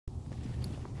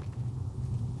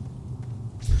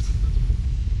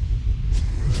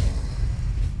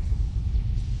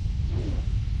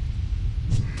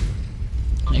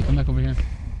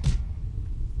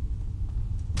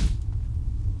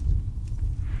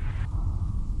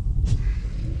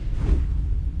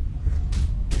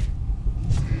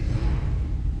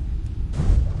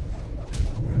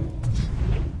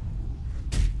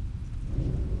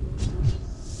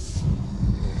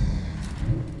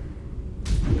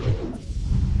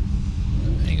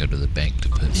the bank to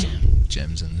put some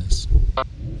gems in this.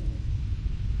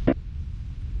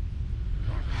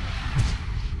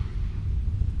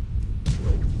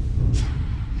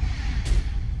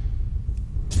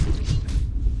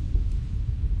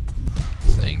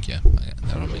 Thank you.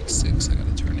 That'll make 6. I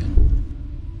gotta turn in.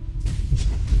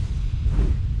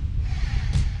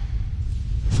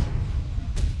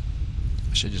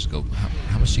 I should just go.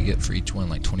 How much do you get for each one?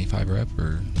 Like 25 rep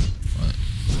or what?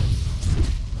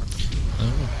 I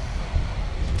don't know.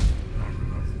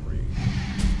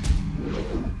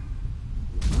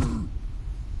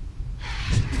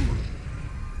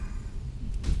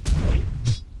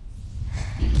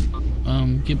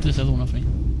 Get this other one off me.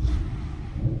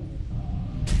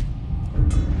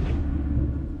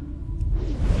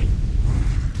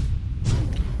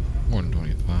 More than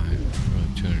 25. Really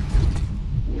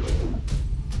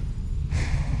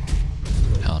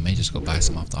 250. Hell, I may just go buy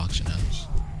some off the auction house.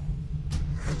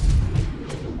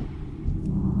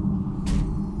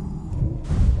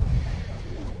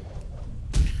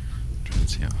 Trying to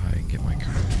see how high I can get my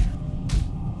car.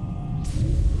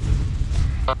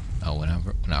 Oh, when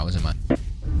I was in my...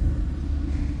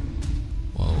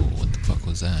 Whoa, what the fuck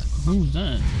was that? Who's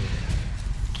that?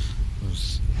 It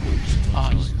was...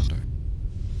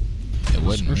 It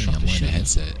wasn't me, I'm wearing a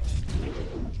headset.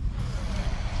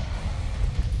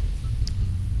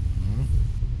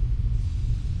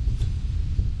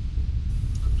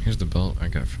 Here's the belt I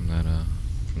got from that,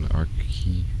 from the Arc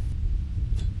key.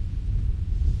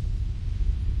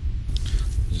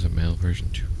 This is a male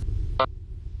version too.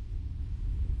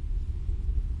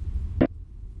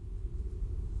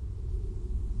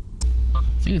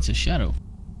 I think it's a Shadow.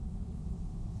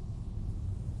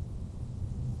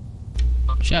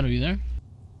 Shadow, you there?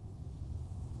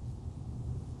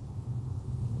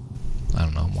 I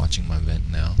don't know, I'm watching my vent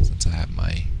now since I have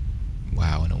my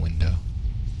WoW in a window.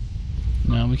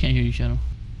 No, we can't hear you, Shadow.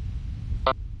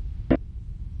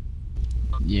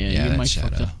 Yeah, your that's mic's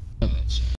fucked Shadow. up.